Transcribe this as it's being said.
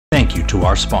Thank you to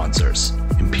our sponsors: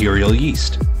 Imperial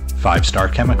Yeast, 5 Star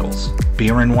Chemicals,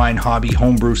 Beer and Wine Hobby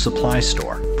Homebrew Supply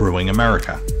Store, Brewing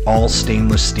America, all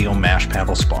stainless steel mash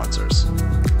paddle sponsors.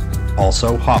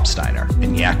 Also Hopsteiner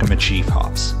and Yakima Chief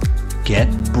Hops. Get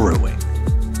brewing.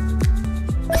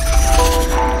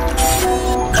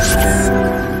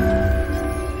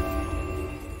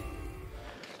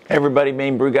 Hey everybody,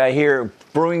 Main Brew Guy here,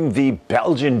 brewing the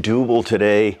Belgian Dubbel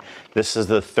today. This is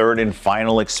the third and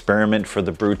final experiment for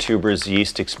the Brewtubers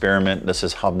yeast experiment. This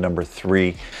is hub number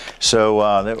 3.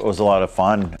 So that was a lot of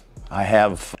fun. I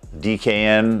have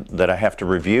DKN that I have to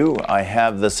review. I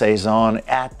have the Saison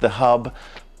at the hub,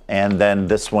 and then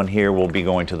this one here will be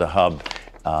going to the hub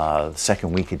the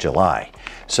second week of July.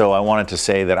 So I wanted to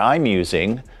say that I'm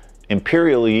using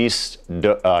Imperial Yeast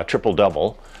Triple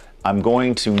Dubbel. I'm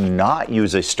going to not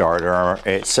use a starter.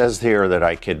 It says here that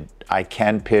I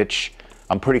can pitch.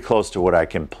 I'm pretty close to what I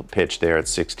can pitch there at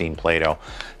 16 Plato.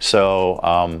 So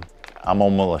I'm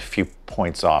almost a few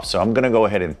points off. So I'm gonna go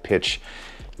ahead and pitch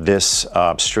this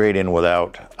straight in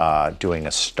without doing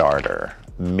a starter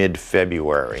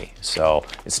mid-February. So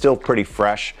it's still pretty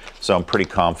fresh, so I'm pretty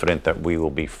confident that we will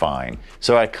be fine.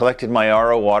 So I collected my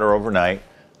RO water overnight.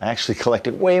 I actually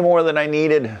collected way more than I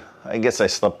needed. I guess I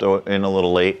slept in a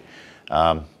little late.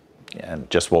 And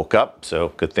just woke up,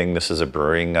 so good thing this is a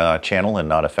brewing channel and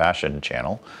not a fashion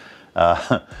channel.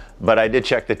 But I did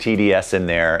check the TDS in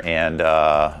there, and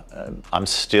I'm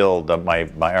still,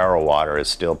 my RO water is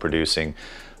still producing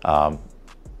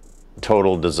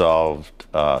total dissolved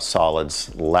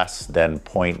solids less than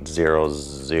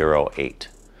 0.008.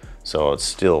 So it's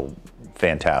still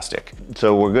fantastic.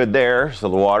 So we're good there. So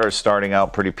the water is starting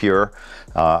out pretty pure.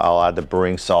 I'll add the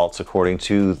brewing salts according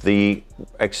to the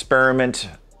experiment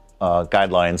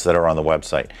guidelines that are on the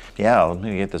website. Yeah, let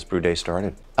me get this brew day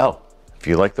started. Oh, if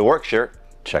you like the work shirt,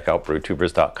 check out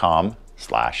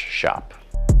brewtubers.com/shop.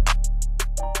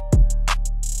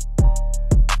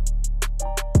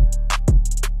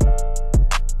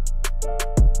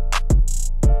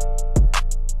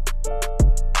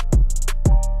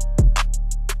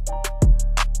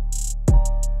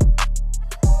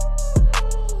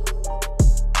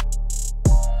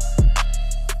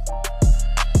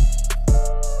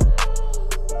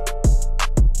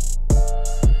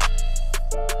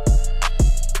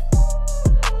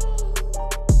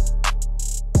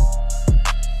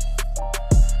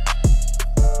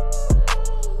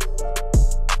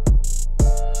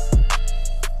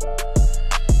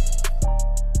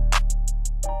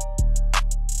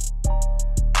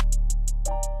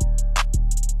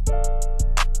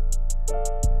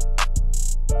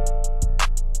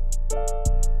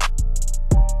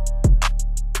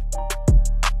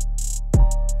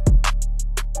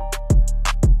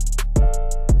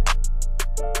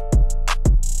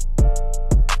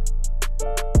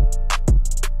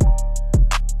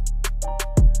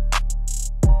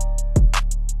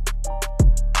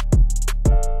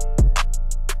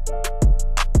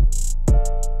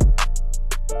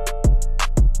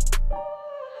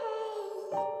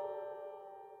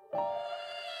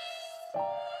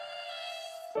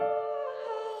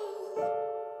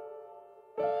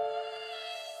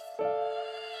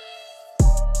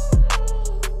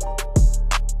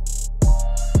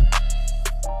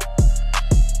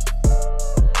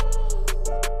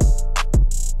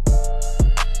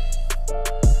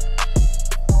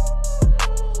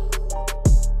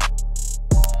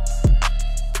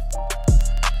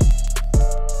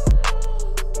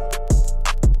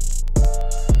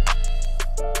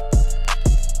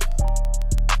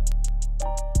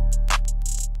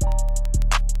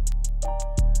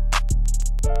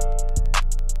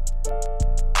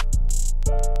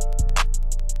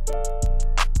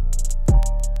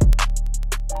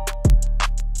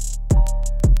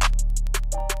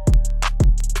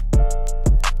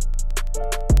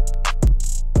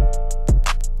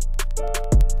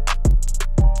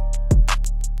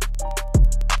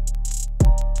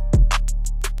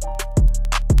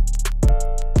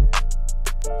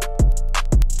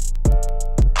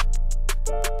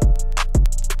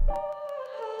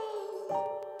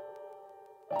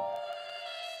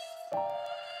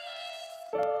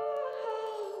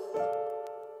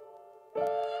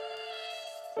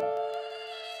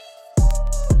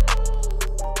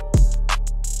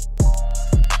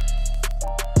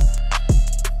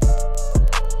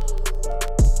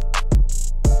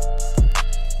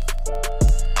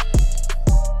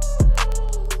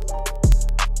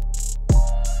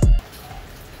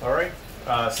 All right,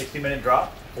 60-minute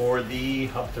drop for the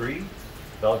Hub 3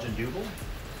 Belgian Dubbel.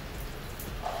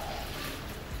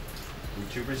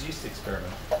 Brewtubers yeast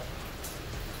experiment.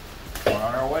 1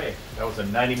 on our way. That was a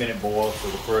 90-minute boil for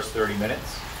the first 30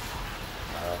 minutes.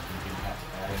 You didn't have to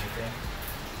add anything.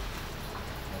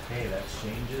 Okay, that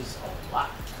changes a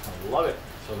lot. I love it.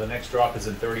 So the next drop is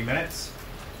in 30 minutes.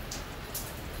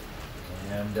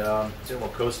 And then we're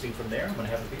coasting from there. I'm going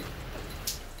to have a beer.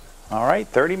 All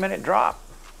right, 30-minute drop.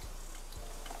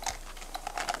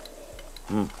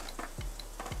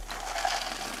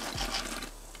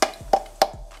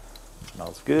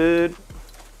 Smells good.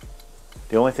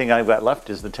 The only thing I've got left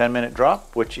is the 10-minute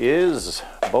drop, which is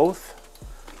both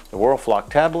the Whirlflock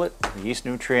tablet, the yeast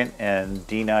nutrient, and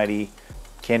D90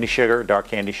 candy sugar, dark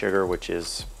candy sugar, which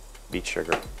is beet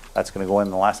sugar. That's going to go in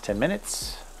the last 10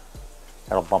 minutes.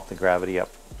 That'll bump the gravity up.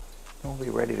 We'll be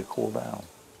ready to cool down.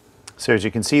 So as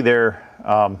you can see there,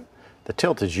 the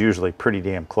tilt is usually pretty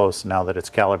damn close now that it's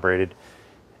calibrated.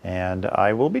 And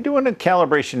I will be doing a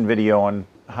calibration video on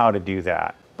how to do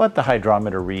that. But the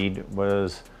hydrometer read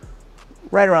was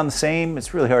right around the same.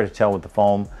 It's really hard to tell with the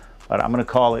foam, but I'm going to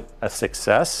call it a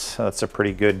success. That's a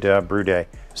pretty good brew day.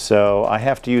 So I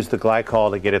have to use the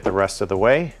glycol to get it the rest of the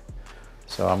way.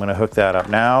 So I'm going to hook that up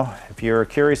now. If you're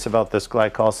curious about this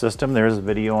glycol system, there's a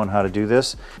video on how to do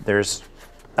this. There's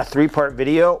a 3-part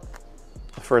video.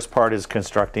 The first part is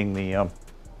constructing the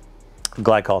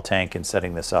glycol tank and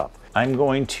setting this up. I'm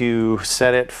going to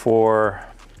set it for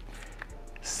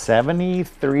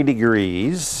 73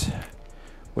 degrees,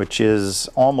 which is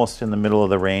almost in the middle of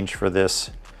the range for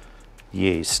this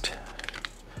yeast.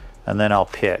 And then I'll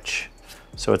pitch.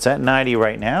 So it's at 90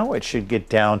 right now. It should get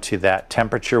down to that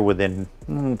temperature within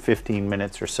 15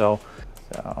 minutes or so.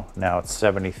 So now it's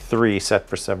 73, set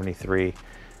for 73,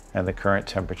 and the current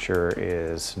temperature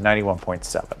is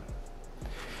 91.7.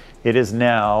 It is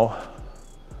now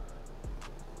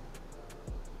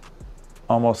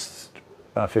almost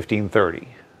 15:30.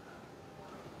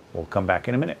 We'll come back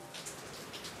in a minute.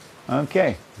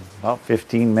 Okay, about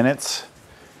 15 minutes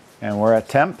and we're at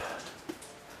temp.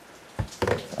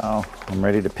 So I'm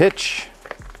ready to pitch.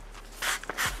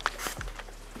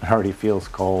 It already feels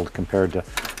cold compared to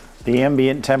the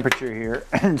ambient temperature here.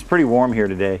 It's pretty warm here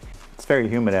today. It's very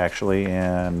humid actually,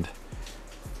 and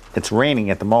it's raining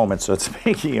at the moment, so it's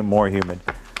making it more humid.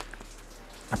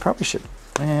 I probably should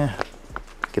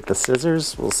get the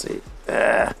scissors. We'll see.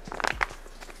 And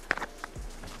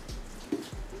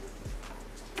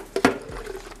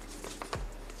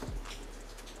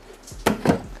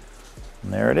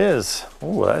there it is.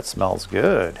 Oh, that smells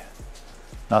good.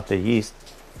 Not the yeast,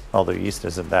 although yeast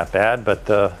isn't that bad, but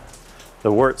the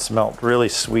wort smelled really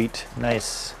sweet.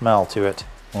 Nice smell to it.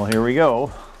 Well, here we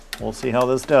go. We'll see how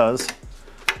this does.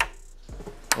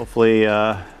 Hopefully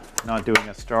not doing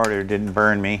a starter didn't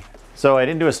burn me. So I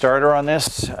didn't do a starter on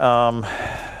this.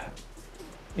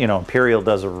 You know, Imperial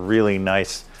does a really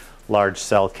nice large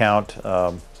cell count.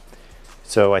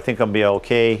 So I think I'll be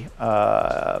okay.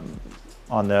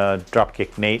 On the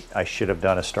Dropkick Nate, I should have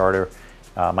done a starter.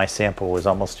 My sample was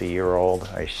almost a year old.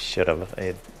 I should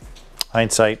have.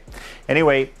 Hindsight.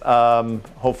 Anyway,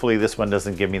 hopefully this one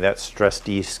doesn't give me that stressed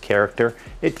yeast character.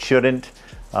 It shouldn't.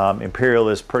 Imperial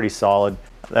is pretty solid.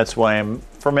 That's why I'm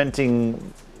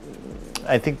fermenting.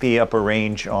 I think the upper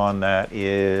range on that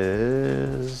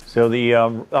is, so the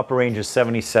upper range is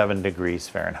 77 degrees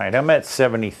Fahrenheit. I'm at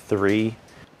 73.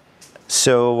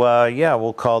 So yeah,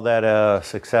 we'll call that a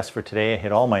success for today. I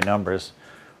hit all my numbers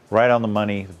right on the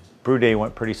money. Brew day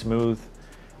went pretty smooth,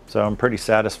 so I'm pretty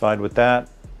satisfied with that.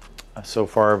 So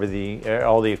far,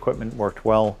 all the equipment worked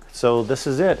well. So this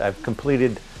is it. I've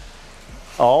completed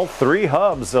all 3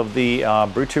 hubs of the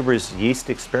Brewtubers yeast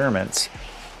experiments.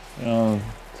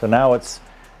 So now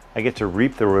I get to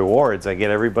reap the rewards. I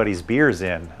get everybody's beers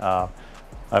in.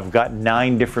 I've got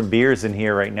 9 different beers in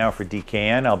here right now for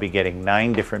DKN. I'll be getting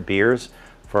 9 different beers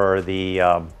for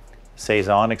the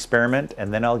Saison experiment,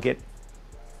 and then I'll get,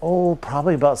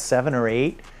 probably about 7 or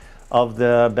 8 of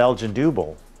the Belgian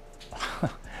Dubbel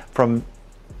from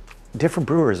different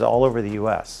brewers all over the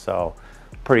US. So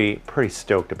pretty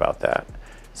stoked about that.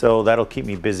 So that'll keep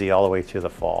me busy all the way through the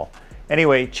fall.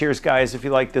 Anyway, cheers guys. If you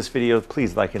like this video,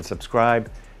 please like and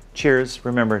subscribe. Cheers.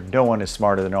 Remember, no one is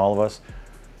smarter than all of us.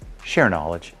 Share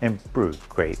knowledge and brew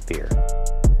great beer.